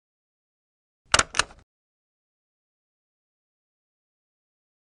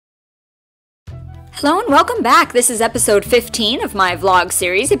Hello and welcome back. This is episode 15 of my vlog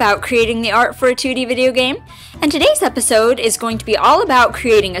series about creating the art for a 2D video game. And today's episode is going to be all about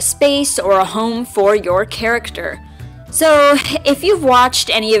creating a space or a home for your character. So if you've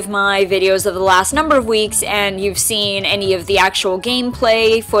watched any of my videos of the last number of weeks and you've seen any of the actual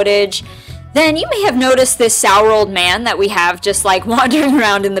gameplay footage, then you may have noticed this sour old man that we have just like wandering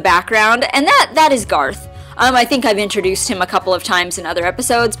around in the background, and that is Garth. I think I've introduced him a couple of times in other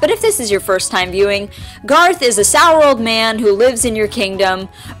episodes, but if this is your first time viewing, Garth is a sour old man who lives in your kingdom,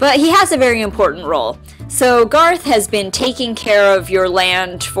 but he has a very important role. So Garth has been taking care of your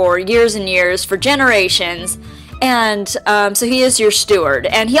land for years and years, for generations, and so he is your steward.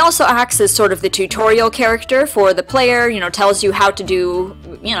 And he also acts as sort of the tutorial character for the player, tells you how to do,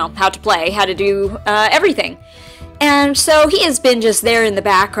 how to play, how to do everything. And so he has been just there in the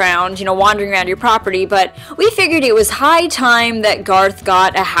background, wandering around your property, but we figured it was high time that Garth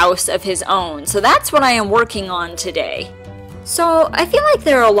got a house of his own. So that's what I am working on today. So I feel like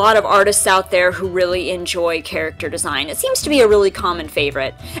there are a lot of artists out there who really enjoy character design. It seems to be a really common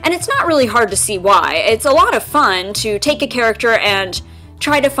favorite, and it's not really hard to see why. It's a lot of fun to take a character and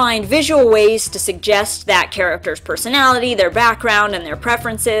try to find visual ways to suggest that character's personality, their background, and their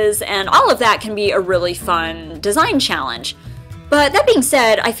preferences, and all of that can be a really fun design challenge. But that being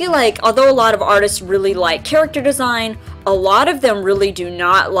said, I feel like although a lot of artists really like character design, a lot of them really do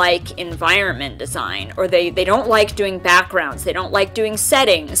not like environment design, or they don't like doing backgrounds, they don't like doing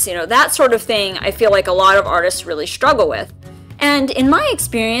settings, that sort of thing I feel like a lot of artists really struggle with. And in my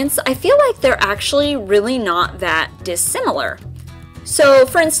experience, I feel like they're actually really not that dissimilar. So,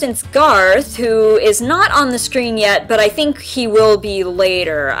 for instance, Garth, who is not on the screen yet, but I think he will be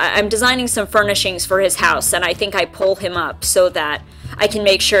later. I'm designing some furnishings for his house, and I think I pull him up so that I can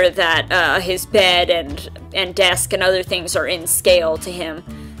make sure that his bed and desk and other things are in scale to him.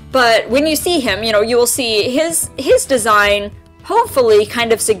 But when you see him, you will see his design hopefully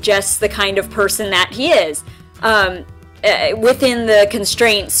kind of suggests the kind of person that he is. Within the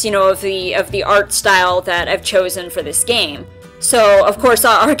constraints, of the art style that I've chosen for this game. So, of course,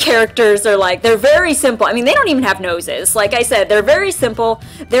 our characters are they're very simple. I mean, they don't even have noses. Like I said, they're very simple.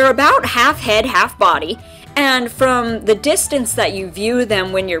 They're about half head, half body. And from the distance that you view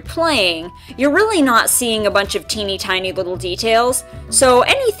them when you're playing, you're really not seeing a bunch of teeny tiny little details. So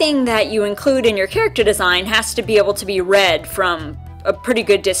anything that you include in your character design has to be able to be read from a pretty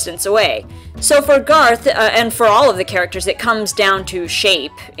good distance away. So for Garth, and for all of the characters, it comes down to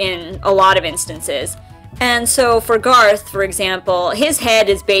shape in a lot of instances. And so for Garth, for example, his head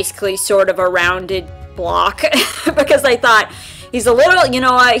is basically sort of a rounded block because I thought he's a little,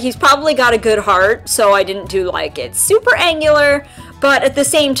 he's probably got a good heart, so I didn't do it's super angular, but at the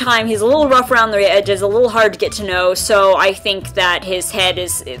same time, he's a little rough around the edges, a little hard to get to know, so I think that his head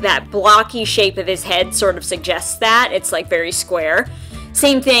is, that blocky shape of his head sort of suggests that. It's very square.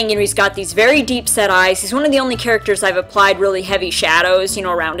 Same thing, he's got these very deep set eyes. He's one of the only characters I've applied really heavy shadows,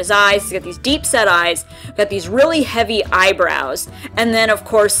 around his eyes. He's got these deep set eyes, got these really heavy eyebrows, and then of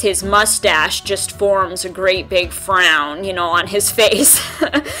course his mustache just forms a great big frown, on his face.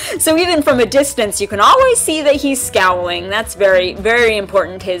 So even from a distance, you can always see that he's scowling. That's very, very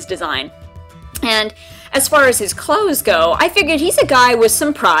important to his design. And as far as his clothes go, I figured he's a guy with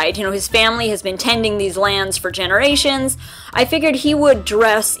some pride. His family has been tending these lands for generations. I figured he would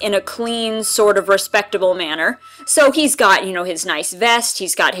dress in a clean, sort of respectable manner. So he's got, his nice vest,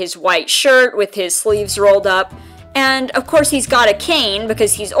 he's got his white shirt with his sleeves rolled up, and of course he's got a cane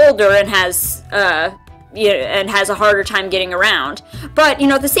because he's older and has a harder time getting around. But,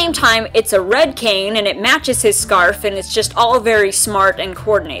 at the same time, it's a red cane and it matches his scarf, and it's just all very smart and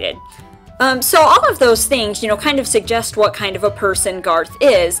coordinated. So all of those things, kind of suggest what kind of a person Garth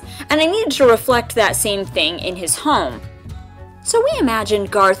is, and I needed to reflect that same thing in his home. So we imagined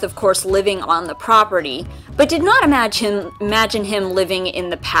Garth, of course, living on the property, but did not imagine him living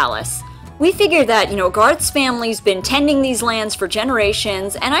in the palace. We figured that, Garth's family's been tending these lands for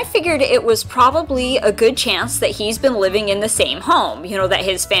generations, and I figured it was probably a good chance that he's been living in the same home, that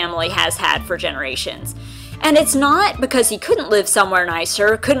his family has had for generations. And it's not because he couldn't live somewhere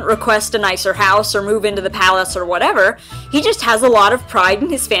nicer, couldn't request a nicer house or move into the palace or whatever. He just has a lot of pride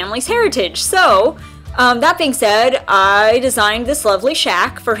in his family's heritage. So, that being said, I designed this lovely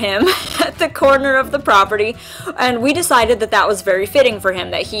shack for him at the corner of the property, and we decided that that was very fitting for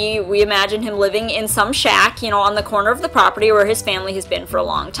him, that we imagine him living in some shack, on the corner of the property where his family has been for a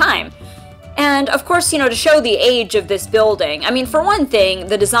long time. And of course, you know, to show the age of this building, I mean, for one thing,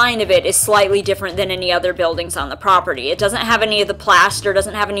 the design of it is slightly different than any other buildings on the property. It doesn't have any of the plaster,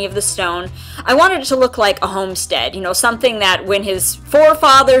 doesn't have any of the stone. I wanted it to look like a homestead, you know, something that when his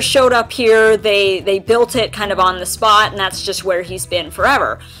forefathers showed up here, they built it kind of on the spot, and that's just where he's been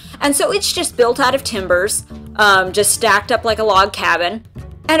forever. And so it's just built out of timbers, just stacked up like a log cabin.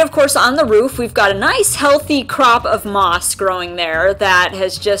 And of course on the roof we've got a nice healthy crop of moss growing there that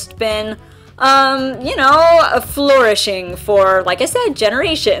has just been, you know, flourishing for, like I said,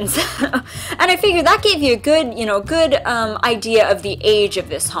 generations. And I figured that gave you a good, you know, idea of the age of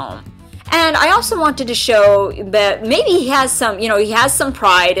this home. And I also wanted to show that maybe he has some, you know, he has some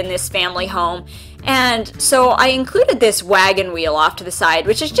pride in this family home. And so I included this wagon wheel off to the side,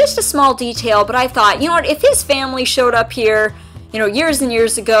 which is just a small detail, but I thought, you know what, if his family showed up here, you know, years and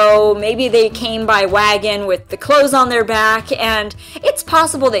years ago, maybe they came by wagon with the clothes on their back, and it's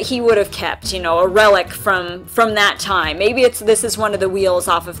possible that he would have kept, you know, a relic from that time. Maybe this is one of the wheels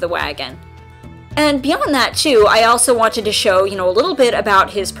off of the wagon. And beyond that, too, I also wanted to show, you know, a little bit about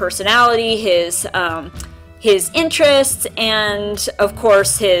his personality, his interests, and of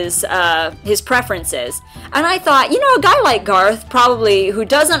course his preferences. And I thought, you know, a guy like Garth, probably, who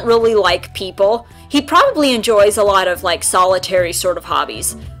doesn't really like people, he probably enjoys a lot of like solitary sort of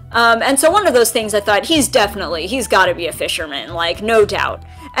hobbies. And so one of those things I thought, he's got to be a fisherman, like no doubt.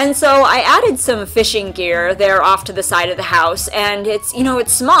 And so I added some fishing gear there off to the side of the house, and it's, you know,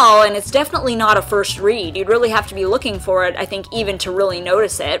 it's small and it's definitely not a first read. You'd really have to be looking for it, I think, even to really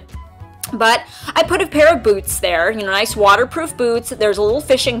notice it. But I put a pair of boots there, you know, nice waterproof boots. There's a little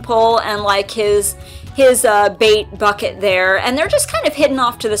fishing pole and like his bait bucket there, and they're just kind of hidden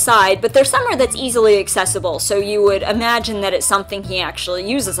off to the side, but they're somewhere that's easily accessible, so you would imagine that it's something he actually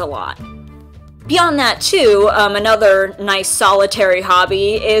uses a lot. Beyond that too, another nice solitary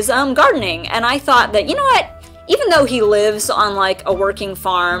hobby is gardening, and I thought that, you know what, even though he lives on like a working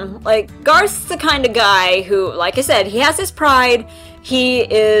farm, like Garth's the kind of guy who, like I said, he has his pride. He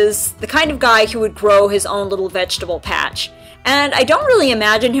is the kind of guy who would grow his own little vegetable patch. And I don't really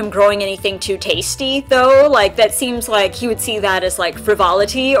imagine him growing anything too tasty, though. Like, that seems like he would see that as, like,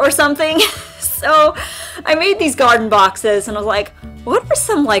 frivolity or something. So I made these garden boxes, and I was like, what are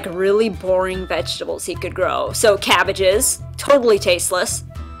some, like, really boring vegetables he could grow? So cabbages, totally tasteless.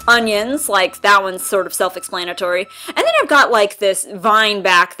 Onions, like, that one's sort of self-explanatory. And then I've got, like, this vine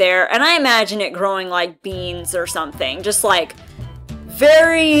back there, and I imagine it growing, like, beans or something. Just, like,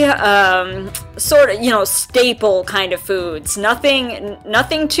 very sort of, you know, staple kind of foods.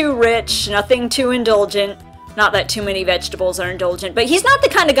 Nothing too rich, nothing too indulgent. Not that too many vegetables are indulgent, but he's not the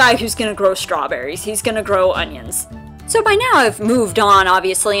kind of guy who's gonna grow strawberries. He's gonna grow onions. So by now I've moved on,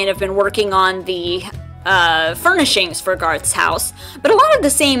 obviously, and have been working on the furnishings for Garth's house, but a lot of the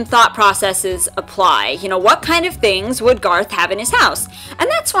same thought processes apply. You know, what kind of things would Garth have in his house? And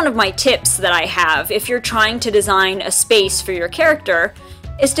that's one of my tips that I have if you're trying to design a space for your character,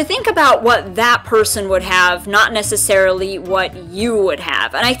 is to think about what that person would have, not necessarily what you would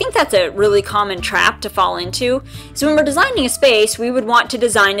have. And I think that's a really common trap to fall into. So when we're designing a space, we would want to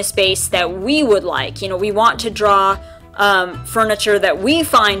design a space that we would like. You know, we want to draw furniture that we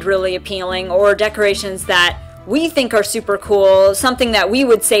find really appealing, or decorations that we think are super cool, something that we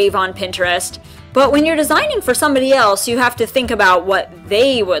would save on Pinterest. But when you're designing for somebody else, you have to think about what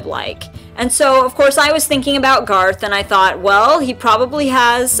they would like. And so, of course, I was thinking about Garth, and I thought, well, he probably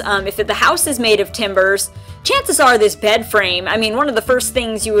has, if the house is made of timbers, chances are this bed frame, I mean, one of the first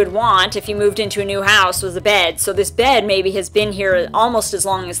things you would want if you moved into a new house was a bed. So this bed maybe has been here almost as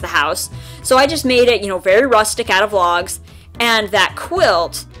long as the house. So I just made it, you know, very rustic out of logs. And that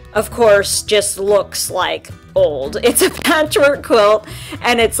quilt, of course, just looks like old. It's a patchwork quilt,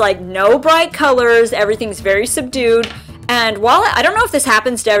 and it's like no bright colors. Everything's very subdued. And while I don't know if this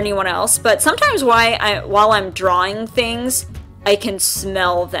happens to anyone else, but sometimes while I'm drawing things, I can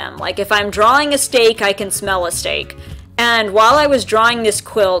smell them. Like if I'm drawing a steak, I can smell a steak. And while I was drawing this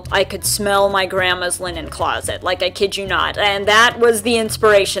quilt, I could smell my grandma's linen closet. Like, I kid you not. And that was the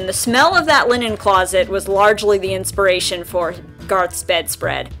inspiration. The smell of that linen closet was largely the inspiration for Garth's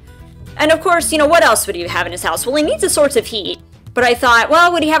bedspread. And of course, you know, what else would he have in his house? Well, he needs a source of heat. But I thought,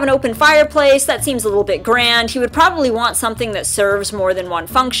 well, would he have an open fireplace? That seems a little bit grand. He would probably want something that serves more than one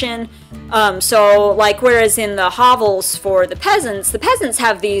function. So, like, whereas in the hovels for the peasants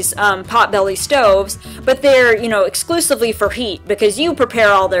have these pot-belly stoves, but they're, you know, exclusively for heat, because you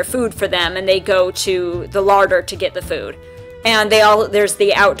prepare all their food for them, and they go to the larder to get the food. And there's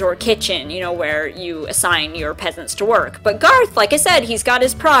the outdoor kitchen, you know, where you assign your peasants to work. But Garth, like I said, he's got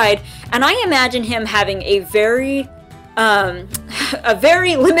his pride, and I imagine him having a very a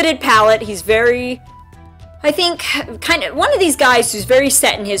very limited palate. He's very, I think, kind of one of these guys who's very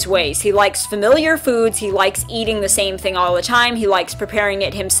set in his ways. He likes familiar foods. He likes eating the same thing all the time. He likes preparing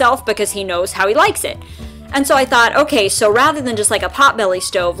it himself because he knows how he likes it. And so I thought, okay, so rather than just like a potbelly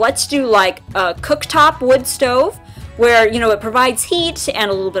stove, let's do like a cooktop wood stove where, you know, it provides heat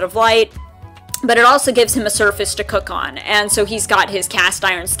and a little bit of light, but it also gives him a surface to cook on. And so he's got his cast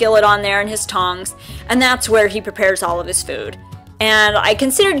iron skillet on there and his tongs, and that's where he prepares all of his food. And I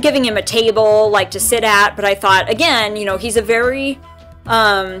considered giving him a table, like, to sit at, but I thought, again, you know, he's a very,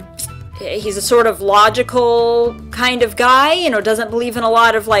 he's a sort of logical kind of guy, you know, doesn't believe in a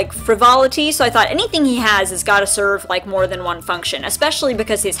lot of, like, frivolity, so I thought anything he has got to serve, like, more than one function, especially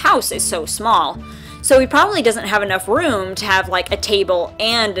because his house is so small. So he probably doesn't have enough room to have, like, a table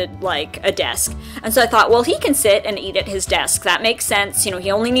and, like, a desk. And so I thought, well, he can sit and eat at his desk. That makes sense. You know, he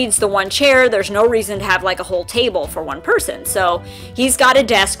only needs the one chair. There's no reason to have, like, a whole table for one person. So he's got a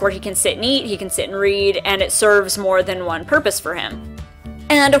desk where he can sit and eat, he can sit and read, and it serves more than one purpose for him.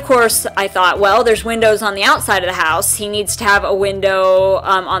 And, of course, I thought, well, there's windows on the outside of the house. He needs to have a window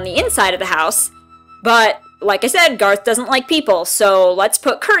on the inside of the house. But like I said, Garth doesn't like people, so let's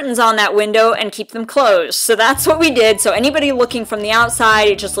put curtains on that window and keep them closed. So that's what we did. So anybody looking from the outside,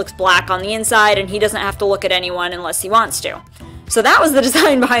 it just looks black on the inside, and he doesn't have to look at anyone unless he wants to. So that was the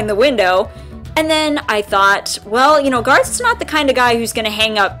design behind the window. And then I thought, well, you know, Garth's not the kind of guy who's going to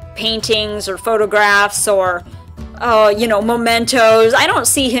hang up paintings or photographs or, you know, mementos. I don't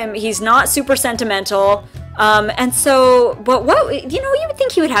see him. He's not super sentimental. And so, but what, you know, you would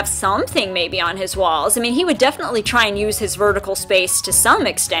think he would have something maybe on his walls. I mean, he would definitely try and use his vertical space to some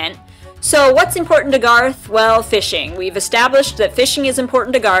extent. So what's important to Garth? Well, fishing. We've established that fishing is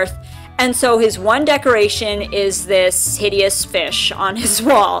important to Garth. And so his one decoration is this hideous fish on his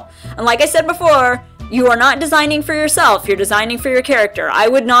wall. And like I said before, you are not designing for yourself, you're designing for your character. I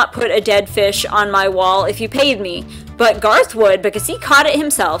would not put a dead fish on my wall if you paid me, but Garth would because he caught it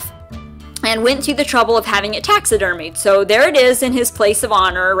himself and went through the trouble of having it taxidermied. So there it is in his place of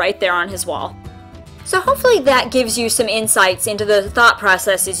honor right there on his wall. So hopefully that gives you some insights into the thought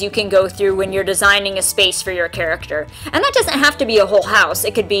processes you can go through when you're designing a space for your character. And that doesn't have to be a whole house.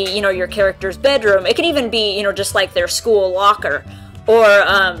 It could be, you know, your character's bedroom. It could even be, you know, just like their school locker. Or,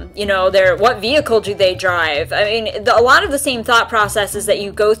 you know, what vehicle do they drive? I mean, a lot of the same thought processes that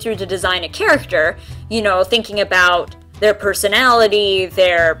you go through to design a character, you know, thinking about their personality,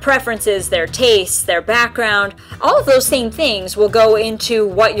 their preferences, their tastes, their background, all of those same things will go into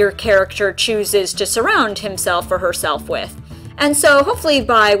what your character chooses to surround himself or herself with. And so hopefully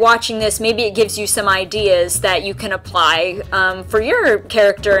by watching this, maybe it gives you some ideas that you can apply for your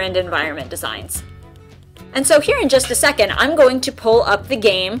character and environment designs. And so here in just a second, I'm going to pull up the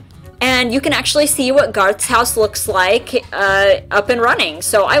game and you can actually see what Garth's house looks like up and running.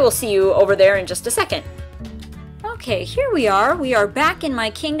 So I will see you over there in just a second. Okay, here we are. We are back in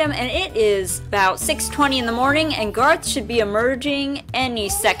my kingdom, and it is about 6:20 in the morning, and Garth should be emerging any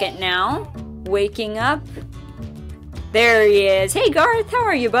second now. Waking up. There he is. Hey Garth, how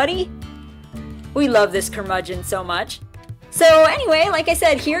are you, buddy? We love this curmudgeon so much. So anyway, like I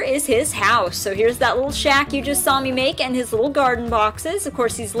said, here is his house. So here's that little shack you just saw me make and his little garden boxes. Of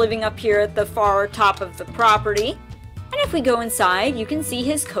course, he's living up here at the far top of the property. And if we go inside, you can see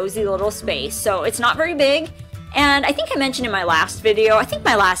his cozy little space. So it's not very big. And I think I mentioned in my last video, I think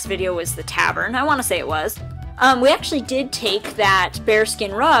my last video was the tavern, I want to say it was. We actually did take that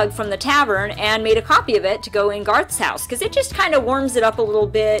bearskin rug from the tavern and made a copy of it to go in Garth's house, because it just kind of warms it up a little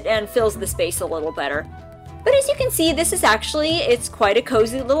bit and fills the space a little better. But as you can see, this is actually, it's quite a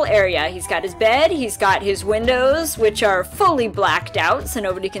cozy little area. He's got his bed, he's got his windows, which are fully blacked out so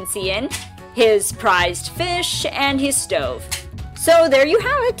nobody can see in, his prized fish, and his stove. So there you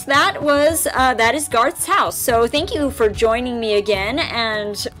have it. That is Garth's house. So thank you for joining me again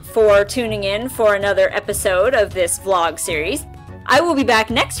and for tuning in for another episode of this vlog series. I will be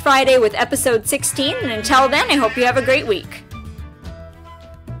back next Friday with episode 16, and until then, I hope you have a great week.